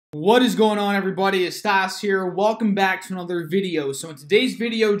What is going on, everybody? It's Stas here. Welcome back to another video. So in today's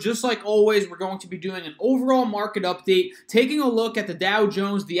video, just like always, we're going to be doing an overall market update, taking a look at the Dow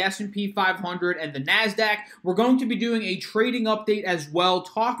Jones, the S&P 500, and the NASDAQ. We're going to be doing a trading update as well,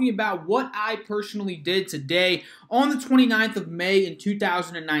 talking about what I personally did today on the 29th of May in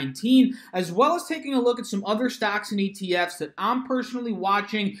 2019, as well as taking a look at some other stocks and ETFs that I'm personally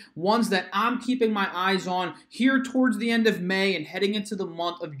watching, ones that I'm keeping my eyes on here towards the end of May and heading into the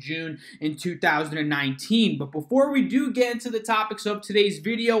month of June in 2019. But before we do get into the topics of today's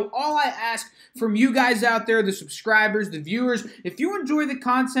video, all I ask from you guys out there, the subscribers, the viewers, if you enjoy the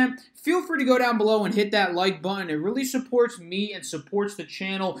content, feel free to go down below and hit that like button. It really supports me and supports the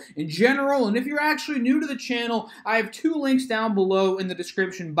channel in general. And if you're actually new to the channel, I have two links down below in the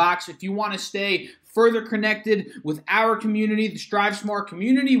description box if you want to stay further connected with our community, the Strive Smart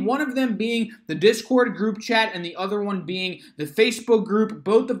community, one of them being the Discord group chat and the other one being the Facebook group,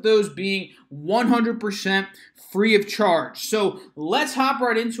 both of those being 100% free of charge. So let's hop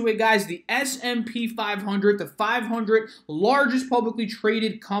right into it, guys. The S&P 500, the 500 largest publicly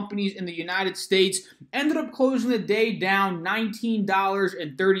traded companies in the United States, ended up closing the day down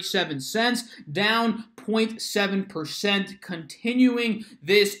 $19.37, down 0.7%, continuing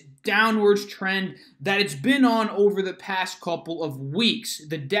this downwards trend that it's been on over the past couple of weeks.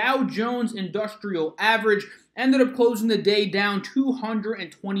 The Dow Jones Industrial Average ended up closing the day down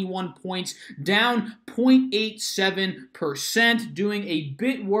 221 points, down 0.87%, doing a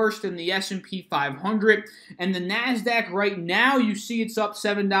bit worse than the S&P 500. And the NASDAQ right now, you see it's up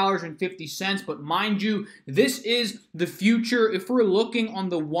 $7.50, but mind you, this is the future. If we're looking on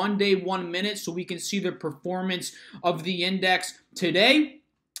the 1 day, 1 minute, so we can see the performance of the index today,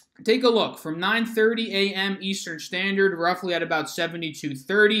 take a look. From 9:30 a.m. Eastern Standard, roughly at about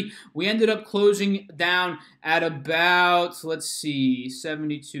 72.30, we ended up closing down at about, let's see,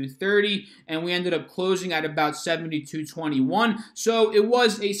 72.30, and we ended up closing at about 72.21. So it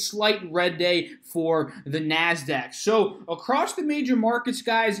was a slight red day for the NASDAQ. So across the major markets,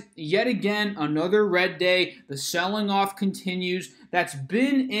 guys, yet again, another red day. The selling off continues. That's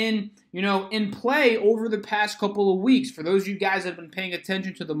been in play over the past couple of weeks. For those of you guys that have been paying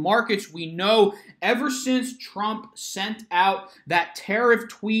attention to the markets, we know ever since Trump sent out that tariff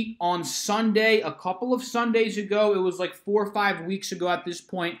tweet on Sunday, a couple of Sundays ago, it was like 4 or 5 weeks ago at this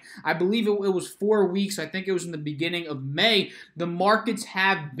point, I believe it was 4 weeks, I think it was in the beginning of May, the markets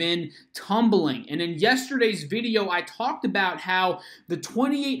have been tumbling. And in yesterday's video, I talked about how the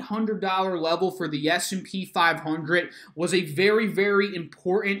 $2,800 level for the S&P 500 was a very, very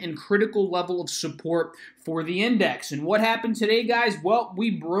important and critical level of support for the index. And what happened today, guys? Well,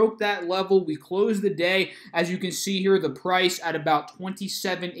 we broke that level. We closed the day, as you can see here, the price at about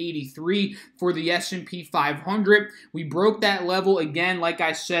 $27.83 for the S&P 500. We broke that level again, like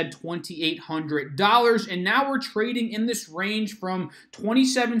I said, $2,800. And now we're trading in this range from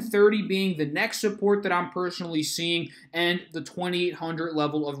 $27.30 being the next support that I'm personally seeing, and the $2,800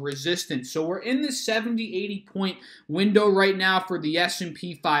 level of resistance. So we're in this 70-80 point window right now for the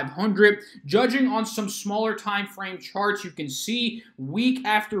S&P 500. Judging on some smaller time frame charts, you can see week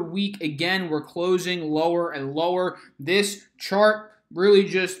after week, again, we're closing lower and lower. This chart really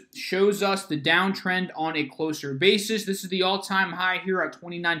just shows us the downtrend on a closer basis. This is the all-time high here at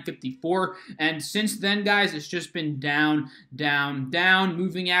 29.54, and since then, guys, it's just been down, down, down.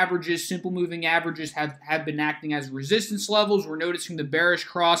 Moving averages, simple moving averages have been acting as resistance levels. We're noticing the bearish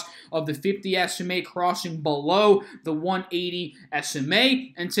cross of the 50 SMA crossing below the 180 SMA,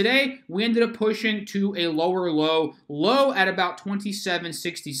 and today we ended up pushing to a lower low at about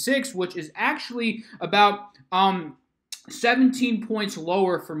 27.66, which is actually about 17 points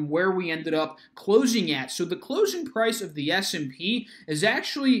lower from where we ended up closing at. So the closing price of the S&P is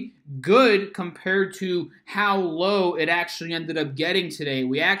actually good compared to how low it actually ended up getting today.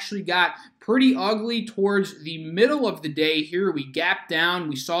 We actually got pretty ugly towards the middle of the day here. We gapped down.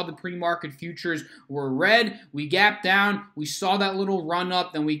 We saw the pre-market futures were red. We gapped down. We saw that little run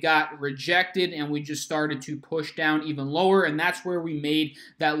up. Then we got rejected, and we just started to push down even lower, and that's where we made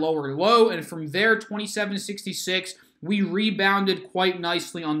that lower low. And from there, 27.66, we rebounded quite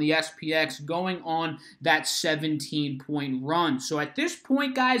nicely on the SPX, going on that 17-point run. So at this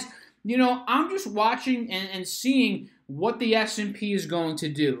point, guys, I'm just watching and seeing what the S&P is going to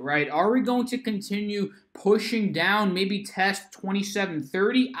do, right? Are we going to continue pushing down, maybe test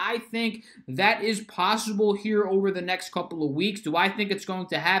 27.30? I think that is possible here over the next couple of weeks. Do I think it's going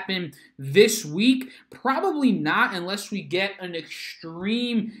to happen this week? Probably not, unless we get an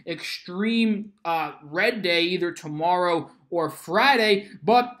extreme red day either tomorrow or Friday.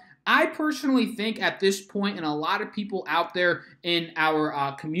 But I personally think at this point, and a lot of people out there in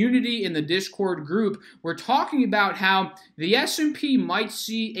our community, in the Discord group, we're talking about how the S&P might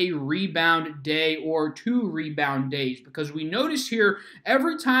see a rebound day or 2 rebound days, because we notice here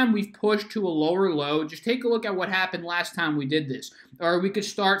every time we've pushed to a lower low, just take a look at what happened last time we did this. Or we could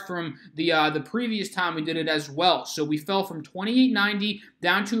start from the previous time we did it as well. So we fell from 28.90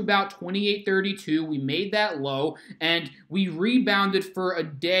 down to about 28.32. We made that low, and we rebounded for a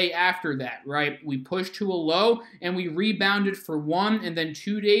day after that, right? We pushed to a low, and we rebounded for 1 and then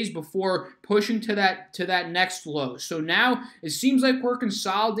 2 days before pushing to that next low. So now it seems like we're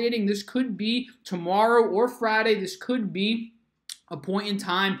consolidating. This could be tomorrow or Friday. This could be a point in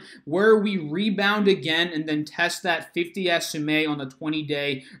time where we rebound again and then test that 50 SMA on the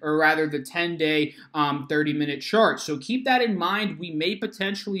 20-day, or rather the 10-day 30-minute chart. So keep that in mind. We may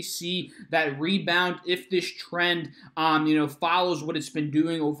potentially see that rebound if this trend follows what it's been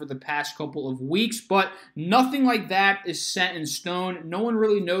doing over the past couple of weeks, but nothing like that is set in stone. No one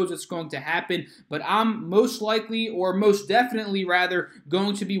really knows what's going to happen, but I'm most likely, or most definitely rather,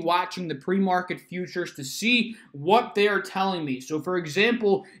 going to be watching the pre-market futures to see what they are telling me. So for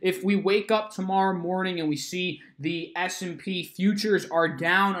example, if we wake up tomorrow morning and we see the S&P futures are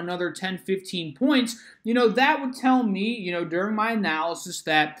down another 10-15 points, that would tell me, during my analysis,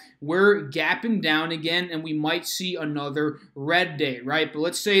 that we're gapping down again and we might see another red day, right? But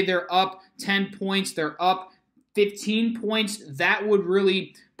let's say they're up 10 points, they're up 15 points, that would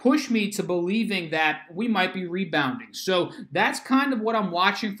really push me to believing that we might be rebounding. So that's kind of what I'm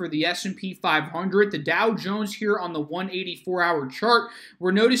watching for the S&P 500. The Dow Jones here on the 184-hour chart, we're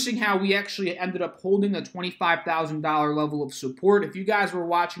noticing how we actually ended up holding the $25,000 level of support. If you guys were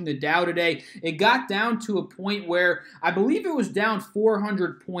watching the Dow today, it got down to a point where I believe it was down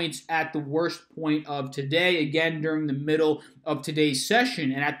 400 points at the worst point of today, again during the middle of today's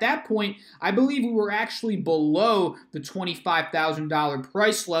session. And at that point, I believe we were actually below the $25,000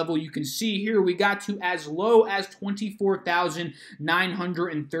 price level. You can see here we got to as low as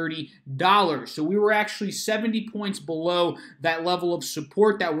 $24,930. So we were actually 70 points below that level of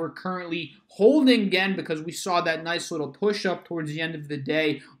support that we're currently holding again, because we saw that nice little push up towards the end of the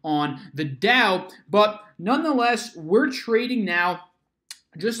day on the Dow. But nonetheless, we're trading now.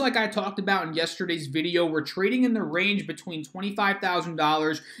 Just like I talked about in yesterday's video, we're trading in the range between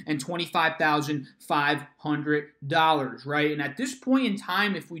 $25,000 and $25,500, right? And at this point in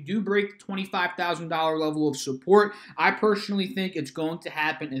time, if we do break the $25,000 level of support, I personally think it's going to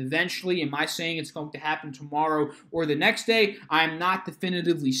happen eventually. Am I saying it's going to happen tomorrow or the next day? I'm not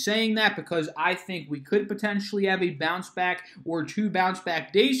definitively saying that, because I think we could potentially have a bounce back or 2 bounce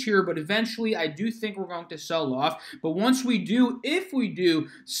back days here, but eventually I do think we're going to sell off. But once we do, if we do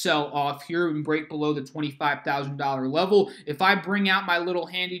sell off here and break below the $25,000 level, if I bring out my little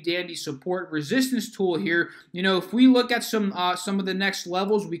handy dandy support resistance tool here, if we look at some of the next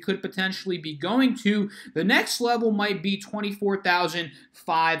levels we could potentially be going to, the next level might be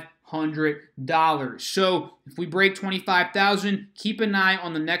 $24,500. So if we break 25,000, keep an eye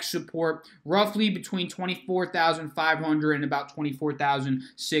on the next support, roughly between 24,500 and about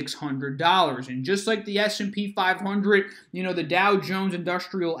 $24,600. And just like the S&P 500, the Dow Jones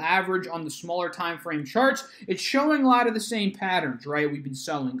Industrial Average on the smaller time frame charts, it's showing a lot of the same patterns, right? We've been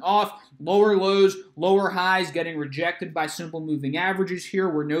selling off, lower lows, lower highs, getting rejected by simple moving averages here.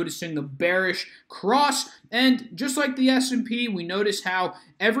 We're noticing the bearish cross, and just like the S&P, we notice how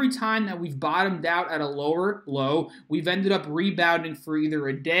every time that we've bottomed out at a lower low, we've ended up rebounding for either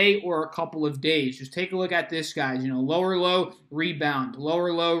a day or a couple of days. Just take a look at this, guys. Lower low, rebound,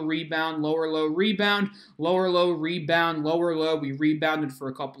 lower low, rebound, lower low, rebound, lower low, rebound, lower low. We rebounded for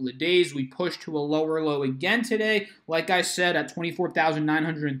a couple of days. We pushed to a lower low again today, like I said, at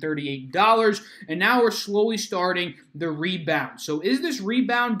 $24,938. And now we're slowly starting the rebound. So is this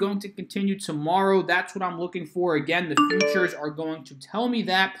rebound going to continue tomorrow? That's what I'm looking for. Again, the futures are going to tell me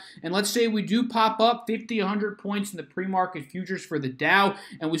that. And let's say we do pop up 50, 100 points in the pre-market futures for the Dow,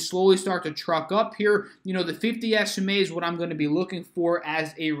 and we slowly start to truck up here. The 50 SMA is what I'm going to be looking for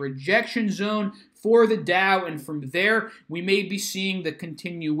as a rejection zone for the Dow, and from there, we may be seeing the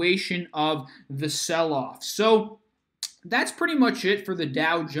continuation of the sell-off. So that's pretty much it for the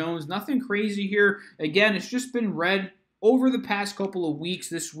Dow Jones. Nothing crazy here. Again, it's just been red over the past couple of weeks.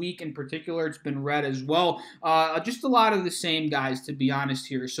 This week in particular, it's been red as well. Just a lot of the same, guys, to be honest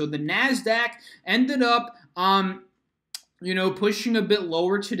here. So the NASDAQ ended up pushing a bit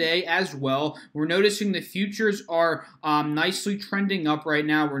lower today as well. We're noticing the futures are nicely trending up right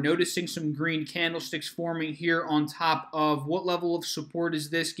now. We're noticing some green candlesticks forming here on top of what level of support is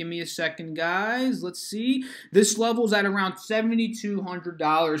this? Give me a second, guys. Let's see. This level is at around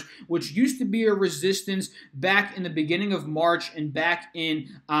 $7,200, which used to be a resistance back in the beginning of March and back in,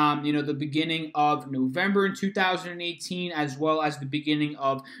 the beginning of November in 2018, as well as the beginning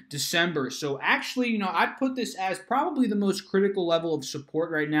of December. So actually, I'd put this as probably the most critical level of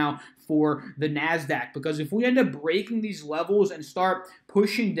support right now for the NASDAQ, because if we end up breaking these levels and start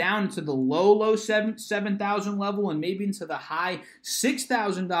pushing down to the low 7,000 level and maybe into the high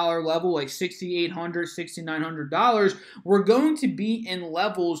 $6,000 level, like $6,800, $6,900, we're going to be in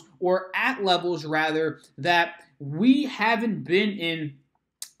levels, or at levels rather, that we haven't been in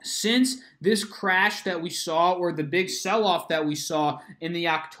since this crash that we saw, or the big sell-off that we saw in the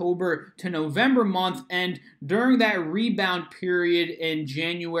October to November month, and during that rebound period in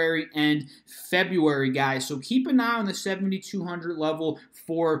January and February, guys. So keep an eye on the 7,200 level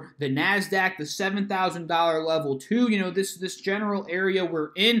for the NASDAQ, the $7,000 level too. This general area we're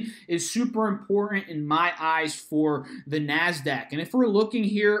in is super important in my eyes for the NASDAQ. And if we're looking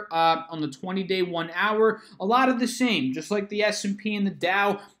here on the 20-day 1 hour, a lot of the same, just like the S&P and the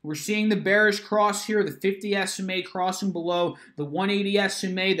Dow. We're seeing the bearish cross here, the 50 SMA crossing below the 180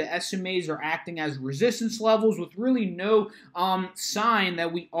 SMA. The SMAs are acting as resistance levels with really no sign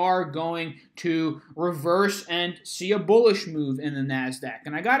that we are going to reverse and see a bullish move in the NASDAQ.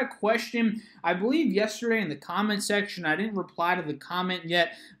 And I got a question, I believe yesterday in the comment section. I didn't reply to the comment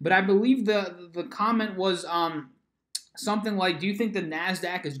yet, but I believe the comment was something like, do you think the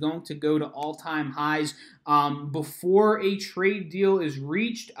NASDAQ is going to go to all-time highs before a trade deal is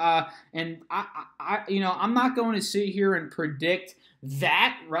reached? And I'm not going to sit here and predict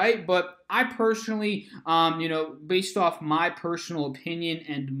that, right? But I personally, based off my personal opinion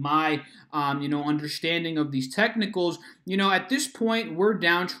and my, understanding of these technicals, at this point, we're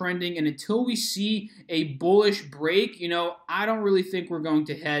downtrending, and until we see a bullish break, I don't really think we're going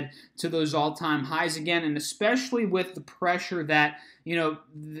to head to those all-time highs again, and especially with the pressure that,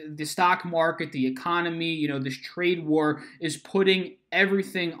 the stock market, the economy, this trade war is putting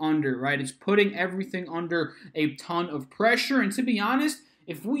everything under, right? It's putting everything under a ton of pressure, and to be honest,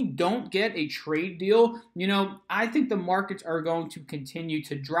 if we don't get a trade deal, I think the markets are going to continue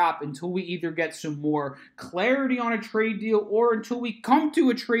to drop until we either get some more clarity on a trade deal or until we come to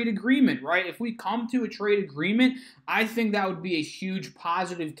a trade agreement, right? If we come to a trade agreement, I think that would be a huge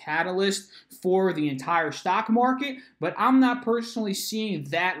positive catalyst for the entire stock market, but I'm not personally seeing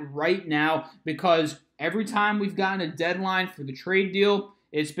that right now, because every time we've gotten a deadline for the trade deal,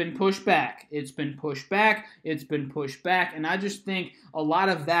 it's been pushed back. It's been pushed back. It's been pushed back. And I just think a lot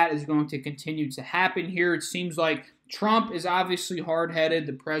of that is going to continue to happen here. It seems like Trump is obviously hard-headed.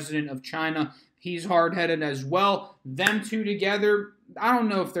 The president of China, he's hard-headed as well. Them two together, I don't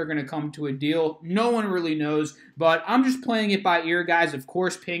know if they're going to come to a deal. No one really knows, but I'm just playing it by ear, guys. Of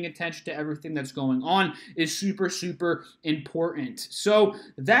course, paying attention to everything that's going on is super, super important. So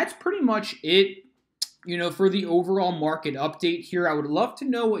that's pretty much it, for the overall market update here. I would love to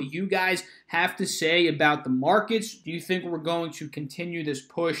know what you guys have to say about the markets. Do you think we're going to continue this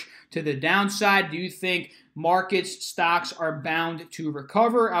push to the downside? Do you think markets, stocks are bound to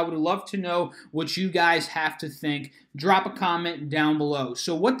recover? I would love to know what you guys have to think. Drop a comment down below.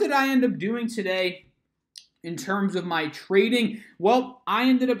 So what did I end up doing today in terms of my trading? Well, I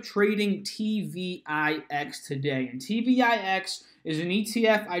ended up trading TVIX today, and TVIX is an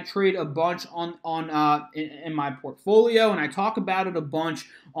ETF I trade a bunch in my portfolio, and I talk about it a bunch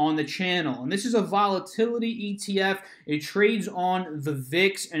on the channel. And this is a volatility ETF. It trades on the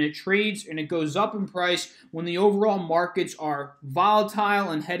VIX, and it goes up in price when the overall markets are volatile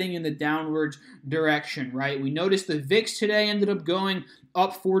and heading in the downwards direction, right? We noticed the VIX today ended up going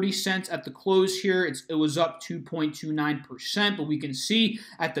up 40 cents at the close here. It was up 2.29%, but we can see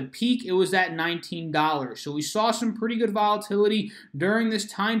at the peak it was at $19. So we saw some pretty good volatility during this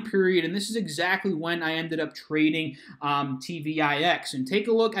time period, and this is exactly when I ended up trading TVIX. And take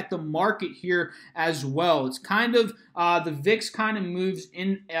a look at the market here as well. It's kind of the VIX kind of moves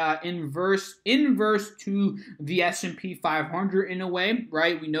inverse to the S&P 500 in a way,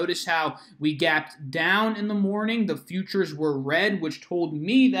 right? We notice how we gapped down in the morning. The futures were red, which told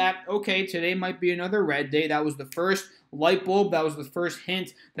me that, okay, today might be another red day. That was the first light bulb. That was the first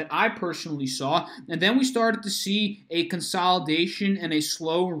hint that I personally saw. And then we started to see a consolidation and a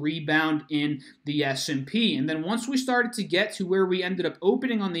slow rebound in the S&P. And then once we started to get to where we ended up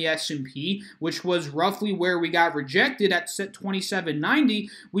opening on the S&P, which was roughly where we got rejected at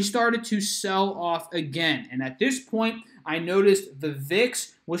 2790, we started to sell off again. And at this point, I noticed the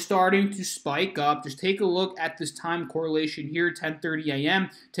VIX was starting to spike up. Just take a look at this time correlation here, 10:30 a.m.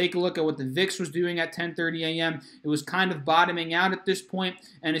 Take a look at what the VIX was doing at 10:30 a.m. It was kind of bottoming out at this point,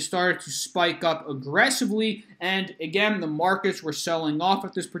 and it started to spike up aggressively. And again, the markets were selling off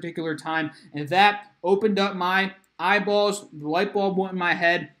at this particular time, and that opened up my eyeballs. The light bulb went in my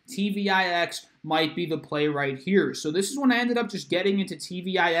head. TVIX might be the play right here. So this is when I ended up just getting into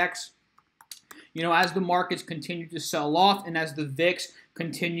TVIX. You know, as the markets continued to sell off and as the VIX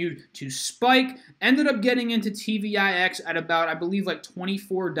continued to spike, ended up getting into TVIX at about, I believe, like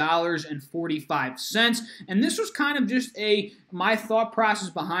 $24.45. And this was kind of just my thought process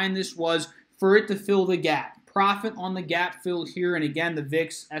behind this was for it to fill the gap. Profit on the gap fill here, and again, the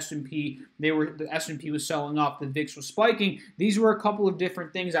VIX, S&P, the S&P was selling off, the VIX was spiking. These were a couple of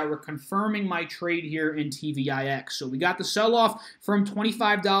different things that were confirming my trade here in TVIX. So we got the sell-off from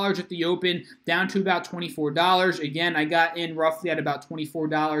 $25 at the open down to about $24. Again, I got in roughly at about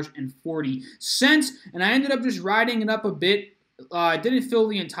 $24.40, and I ended up just riding it up a bit. I didn't fill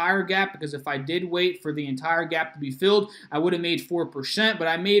the entire gap because if I did wait for the entire gap to be filled, I would have made 4%, but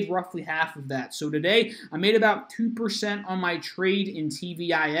I made roughly half of that. So today, I made about 2% on my trade in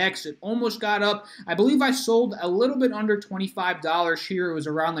TVIX. It almost got up. I believe I sold a little bit under $25 here. It was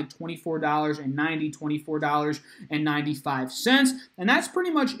around like $24.90, $24.95. And that's pretty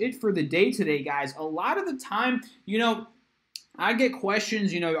much it for the day today, guys. A lot of the time, you know, I get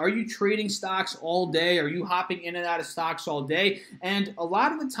questions, you know, are you trading stocks all day? Are you hopping in and out of stocks all day? And a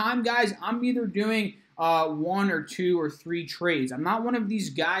lot of the time, guys, I'm either doing 1 or 2 or 3 trades. I'm not one of these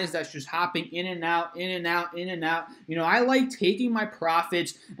guys that's just hopping in and out, in and out, in and out. You know, I like taking my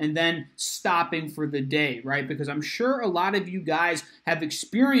profits and then stopping for the day, right? Because I'm sure a lot of you guys have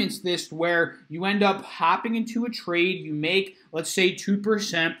experienced this where you end up hopping into a trade, you make, let's say,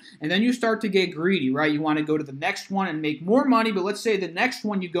 2%, and then you start to get greedy, right? You want to go to the next one and make more money, but let's say the next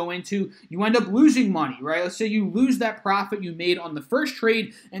one you go into, you end up losing money, right? Let's say you lose that profit you made on the first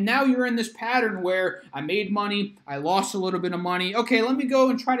trade, and now you're in this pattern where I made money, I lost a little bit of money. Okay, let me go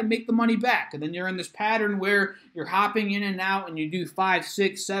and try to make the money back. And then you're in this pattern where you're hopping in and out and you do 5,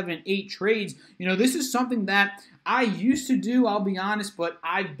 6, 7, 8 trades. You know, this is something that I used to do, I'll be honest, but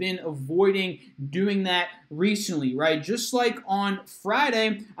I've been avoiding doing that recently, right? Just like on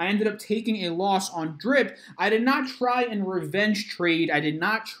Friday, I ended up taking a loss on DRIP. I did not try and revenge trade. I did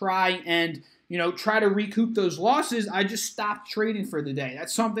not try and try to recoup those losses. I just stopped trading for the day.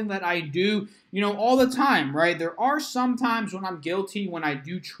 That's something that I do, all the time, right? There are some times when I'm guilty when I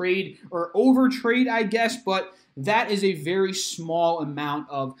do trade or over trade, I guess, but that is a very small amount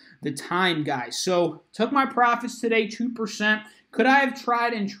of the time, guys. So took my profits today, 2%. Could I have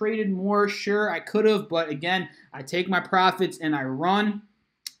tried and traded more? Sure, I could have, but again, I take my profits and I run.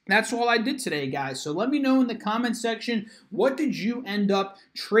 That's all I did today, guys. So let me know in the comment section, what did you end up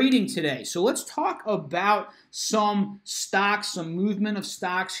trading today? So let's talk about some stocks, some movement of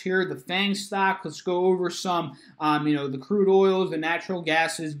stocks here. The FANG stock, let's go over some, the crude oils, the natural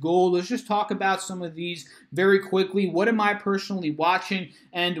gases, gold. Let's just talk about some of these very quickly. What am I personally watching?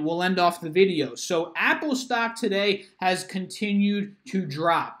 And we'll end off the video. So Apple stock today has continued to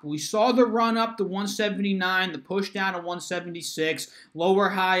drop. We saw the run up to 179, the push down to 176, lower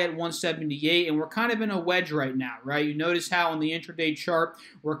high at 178, and we're kind of in a wedge right now, right? You notice how on the intraday chart,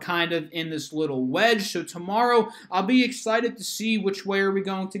 we're kind of in this little wedge. So tomorrow, I'll be excited to see which way are we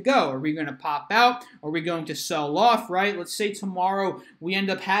going to go. Are we going to pop out? Are we going to sell off, right? Let's say tomorrow we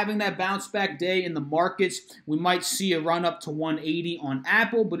end up having that bounce back day in the markets. We might see a run up to 180 on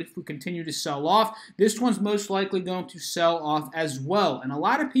Apple, but if we continue to sell off, this one's most likely going to sell off as well. And a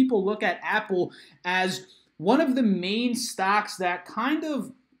lot of people look at Apple as one of the main stocks that kind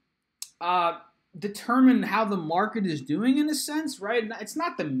of determine how the market is doing in a sense, right? It's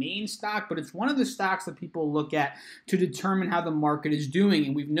not the main stock, but it's one of the stocks that people look at to determine how the market is doing.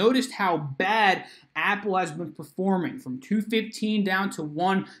 And we've noticed how bad Apple has been performing from 215 down to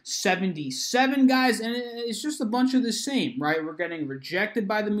 177, guys, and it's just a bunch of the same, right? We're getting rejected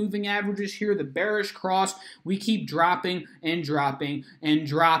by the moving averages here, the bearish cross. We keep dropping and dropping and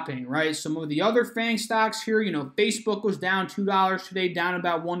dropping, right? Some of the other FANG stocks here, Facebook was down $2 today, down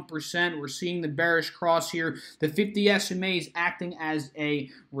about 1%. We're seeing the bearish cross here. The 50 SMA is acting as a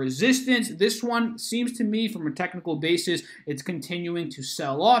resistance. This one seems to me, from a technical basis, it's continuing to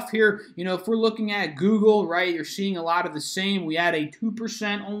sell off here. If we're looking at Google, right, you're seeing a lot of the same. We had a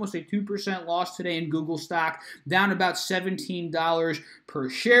 2%, almost a 2% loss today in Google stock, down about $17 per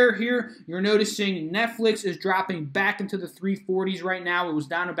share here. You're noticing Netflix is dropping back into the 340s right now. It was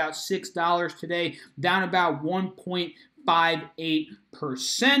down about $6 today, down about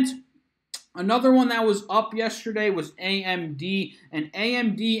 1.58%. Another one that was up yesterday was AMD, and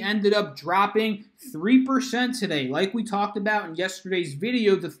AMD ended up dropping 3% today. Like we talked about in yesterday's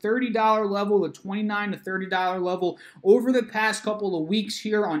video, the $30 level, the $29 to $30 level over the past couple of weeks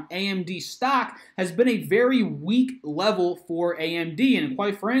here on AMD stock has been a very weak level for AMD, and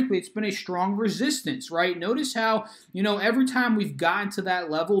quite frankly, it's been a strong resistance, right? Notice how, every time we've gotten to that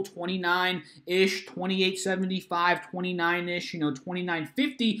level, 29-ish, 28.75, 29-ish,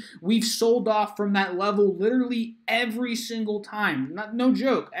 29.50, we've sold off from that level literally every single time. No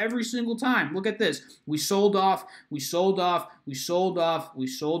joke, every single time. Look at this. We sold off, we sold off, we sold off, we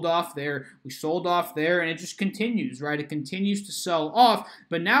sold off there, we sold off there, and it just continues, right? It continues to sell off,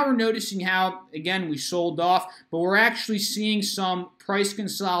 but now we're noticing how, again, we sold off, but we're actually seeing some price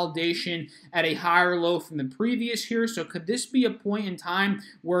consolidation at a higher low from the previous here. So could this be a point in time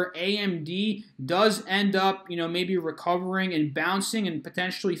where AMD does end up, maybe recovering and bouncing and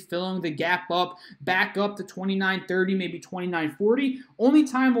potentially filling the gap up, back up to 29.30, maybe 29.40? Only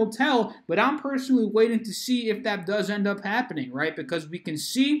time will tell, but I'm personally waiting to see if that does end up happening, right? Because we can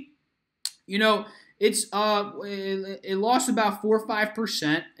see, it lost about 4 or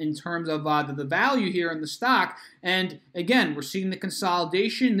 5% in terms of the value here in the stock. And again, we're seeing the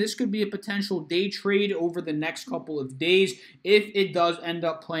consolidation. This could be a potential day trade over the next couple of days if it does end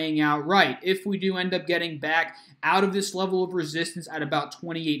up playing out right. If we do end up getting back out of this level of resistance at about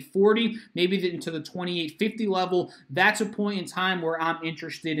 28.40, maybe into the 28.50 level, that's a point in time where I'm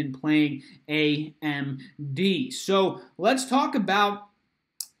interested in playing AMD. So let's talk about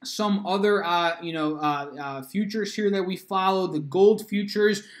some other, futures here that we follow. The gold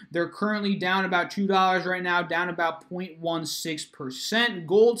futures, they're currently down about $2 right now, down about 0.16%.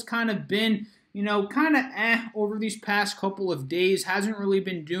 Gold's kind of been, over these past couple of days. Hasn't really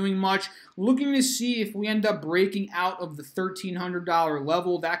been doing much. Looking to see if we end up breaking out of the $1,300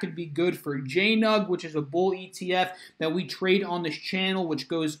 level. That could be good for JNUG, which is a bull ETF that we trade on this channel, which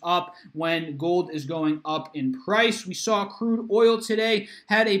goes up when gold is going up in price. We saw crude oil today,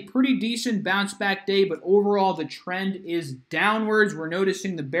 had a pretty decent bounce back day, but overall the trend is downwards. We're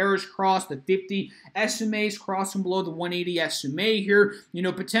noticing the bearish cross, the 50 SMAs crossing below the 180 SMA here.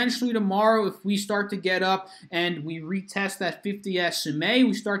 Potentially tomorrow, if we start to get up and we retest that 50 SMA,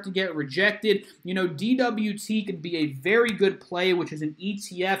 we start to get rejected. DWT could be a very good play, which is an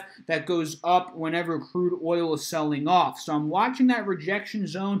ETF that goes up whenever crude oil is selling off. So I'm watching that rejection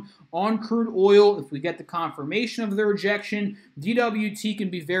zone on crude oil. If we get the confirmation of the rejection, DWT can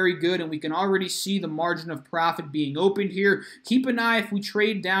be very good, and we can already see the margin of profit being opened here. Keep an eye if we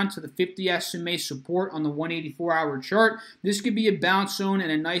trade down to the 50 SMA support on the 184-hour chart. This could be a bounce zone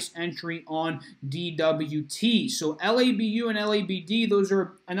and a nice entry on DWT. So LABU and LABD, those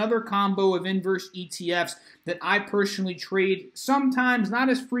are another combo of inverse ETFs that I personally trade sometimes, not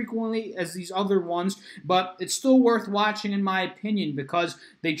as frequently as these other ones, but it's still worth watching in my opinion because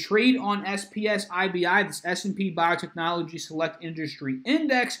they trade on SPS IBI, this S&P Biotechnology Select Industry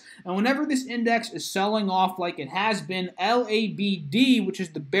Index, and whenever this index is selling off like it has been, LABD, which is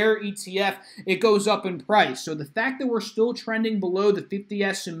the bear ETF, it goes up in price. So the fact that we're still trending below the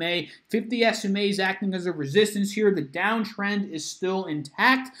 50 SMA, 50 SMA is acting as a resistance here, the downtrend is still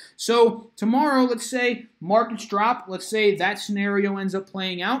intact. So tomorrow, let's say markets drop, let's say that scenario ends up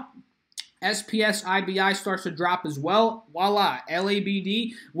playing out, SPS IBI starts to drop as well, voila,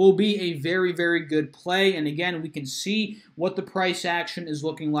 LABD will be a very, very good play. And again, we can see what the price action is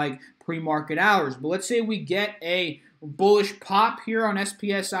looking like pre-market hours. But let's say we get a bullish pop here on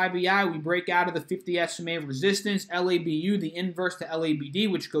SPS IBI. We break out of the 50 SMA resistance. LABU, the inverse to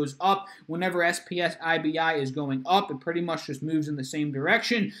LABD, which goes up whenever SPS IBI is going up. It pretty much just moves in the same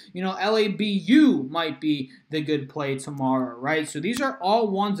direction. LABU might be the good play tomorrow, right? So these are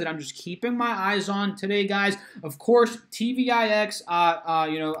all ones that I'm just keeping my eyes on today, guys. Of course, TVIX,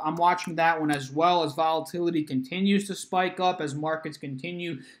 I'm watching that one as well as volatility continues to spike up, as markets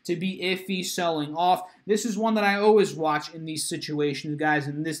continue to be iffy, selling off. This is one that I always watch in these situations, guys,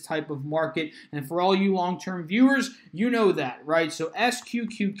 in this type of market. And for all you long-term viewers, you know that, right? So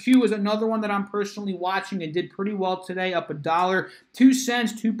SQQQ is another one that I'm personally watching. It did pretty well today, up $1.02,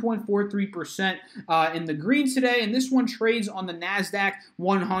 2.43% in the green today. And this one trades on the NASDAQ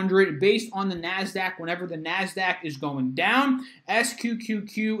 100. Based on the NASDAQ, whenever the NASDAQ is going down,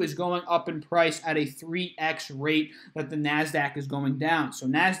 SQQQ is going up in price at a 3x rate that the NASDAQ is going down. So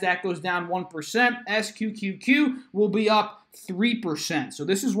NASDAQ goes down 1%, SQQQ will be up 3%. So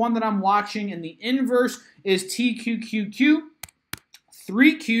this is one that I'm watching, and the inverse is TQQQ.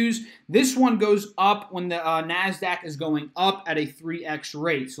 3 Qs. This one goes up when the NASDAQ is going up at a 3x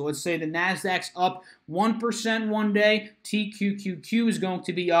rate. So let's say the NASDAQ's up 1% one day, TQQQ is going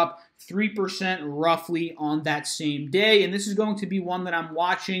to be up 3% roughly on that same day. And this is going to be one that I'm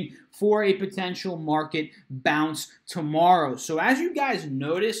watching for a potential market bounce tomorrow. So as you guys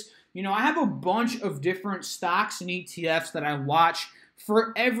notice, I have a bunch of different stocks and ETFs that I watch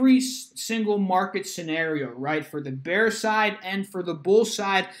for every single market scenario, right? For the bear side and for the bull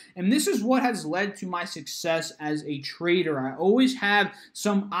side. And this is what has led to my success as a trader. I always have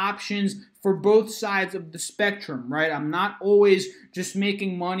some options for both sides of the spectrum, right? I'm not always just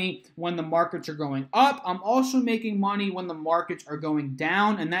making money when the markets are going up. I'm also making money when the markets are going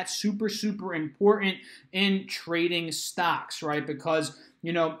down. And that's super, super important in trading stocks, right? Because,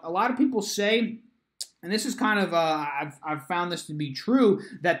 a lot of people say, and this is kind of, I've found this to be true,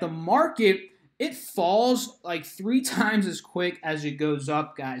 that the market, it falls like 3 times as quick as it goes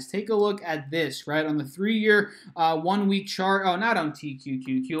up, guys. Take a look at this, right? On the 3-year, 1-week chart. Oh, not on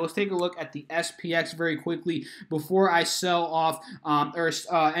TQQQ. Let's take a look at the SPX very quickly before I sell off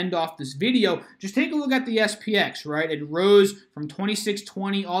end off this video. Just take a look at the SPX, right? It rose from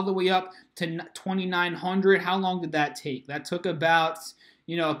 2620 all the way up to 2900. How long did that take? That took about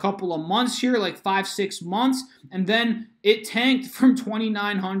a couple of months here, like 5-6 months, and then it tanked from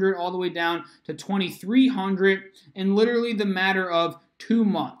 2,900 all the way down to 2,300 in literally the matter of 2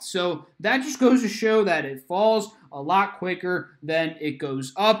 months. So that just goes to show that it falls a lot quicker than it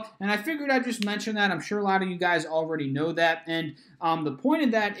goes up. And I figured I'd just mention that. I'm sure a lot of you guys already know that. And the point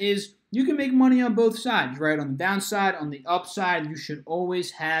of that is, you can make money on both sides, right? On the downside, on the upside, you should always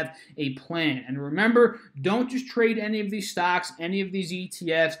have a plan. And remember, don't just trade any of these stocks, any of these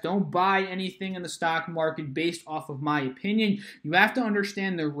ETFs. Don't buy anything in the stock market based off of my opinion. You have to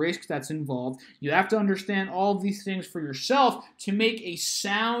understand the risk that's involved. You have to understand all of these things for yourself to make a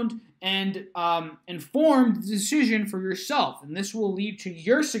sound and informed decision for yourself. And this will lead to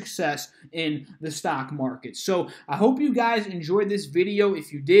your success in the stock market. So I hope you guys enjoyed this video.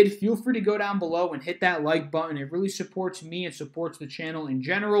 If you did, feel free to go down below and hit that like button. It really supports me and supports the channel in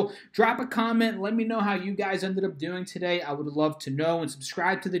general. Drop a comment. Let me know how you guys ended up doing today. I would love to know. And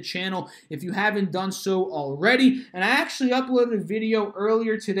subscribe to the channel if you haven't done so already. And I actually uploaded a video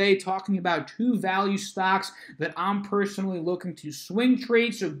earlier today talking about 2 value stocks that I'm personally looking to swing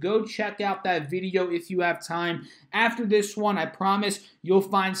trade. So go check out that video if you have time. After this one, I promise you'll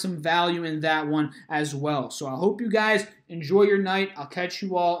find some value in that one as well. So I hope you guys enjoy your night. I'll catch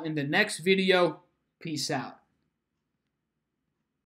you all in the next video. Peace out.